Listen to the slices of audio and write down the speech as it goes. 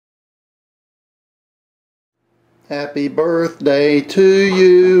Happy birthday to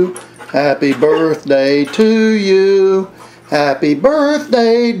you. Happy birthday to you. Happy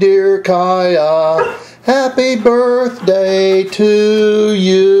birthday, dear Kaia. Happy birthday to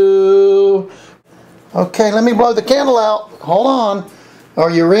you. Okay, let me blow the candle out. Hold on. Are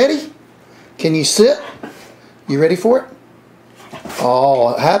you ready? Can you sit? You ready for it?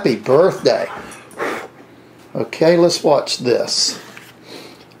 Oh, happy birthday. Okay, let's watch this.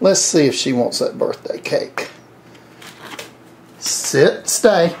 Let's see if she wants that birthday cake. Sit,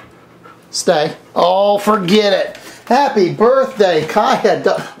 stay, stay. Oh, forget it. Happy birthday,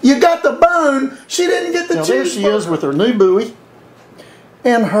 Kaia. You got the bone. She didn't get the cheeseburger. There she is with her new buoy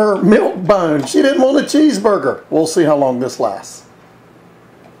and her milk bone. She didn't want a cheeseburger. We'll see how long this lasts.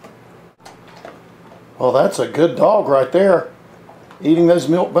 Well, that's a good dog right there. Eating those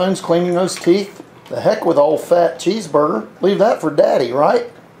milk bones, cleaning those teeth. The heck with old fat cheeseburger. Leave that for Daddy,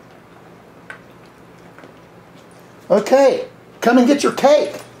 right? Okay, come and get your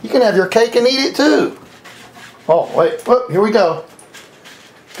cake. You can have your cake and eat it too. Oh, wait, oh, here we go.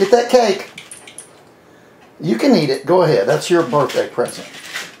 Get that cake. You can eat it. Go ahead. That's your birthday present.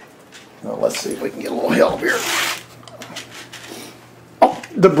 Now, let's see if we can get a little help here. Oh,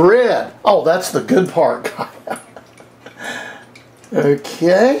 the bread. Oh, that's the good part.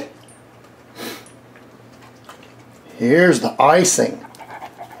 Okay. Here's the icing.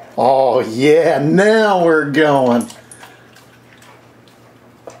 Oh, yeah. Now we're going.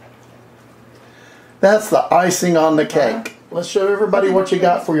 That's the icing on the cake. Let's show everybody what you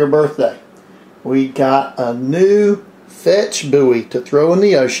got for your birthday. We got a new fetch buoy to throw in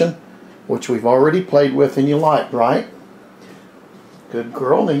the ocean, which we've already played with and you liked, right? Good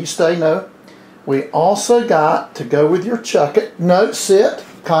girl. Now you stay. No. We also got to go with your chuck it. No, sit.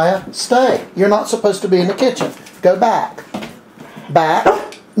 Kaia, stay. You're not supposed to be in the kitchen. Go back.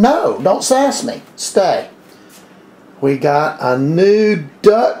 Back. No, don't sass me. Stay. We got a new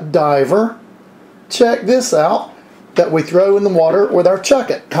duck diver. Check this out, that we throw in the water with our chuck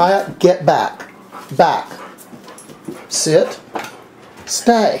it. Kaia, get back. Back. Sit.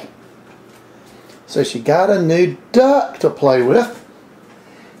 Stay. So she got a new duck to play with.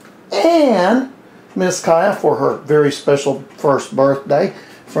 And Miss Kaia, for her very special first birthday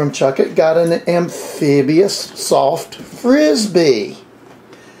from Chuck It, got an amphibious soft frisbee.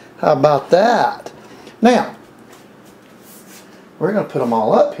 How about that? Now, we're going to put them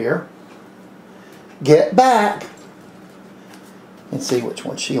all up here. Get back and see which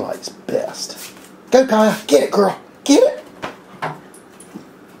one she likes best. Go, Kaia. Get it, girl. Get it.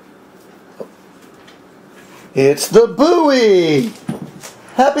 It's the buoy.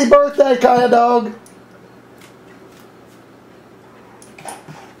 Happy birthday, Kaia dog.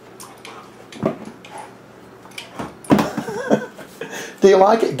 Do you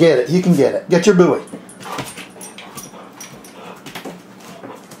like it? Get it. You can get it. Get your buoy.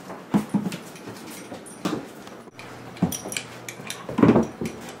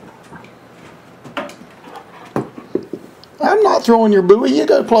 I'm not throwing your buoy. You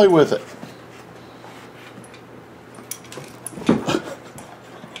go play with it.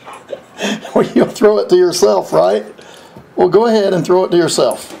 Well, you'll throw it to yourself, right? Well, go ahead and throw it to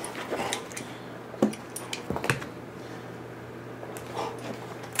yourself.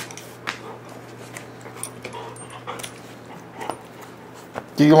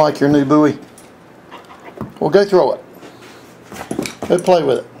 Do you like your new buoy? Well, go throw it. Go play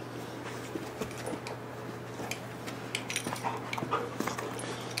with it.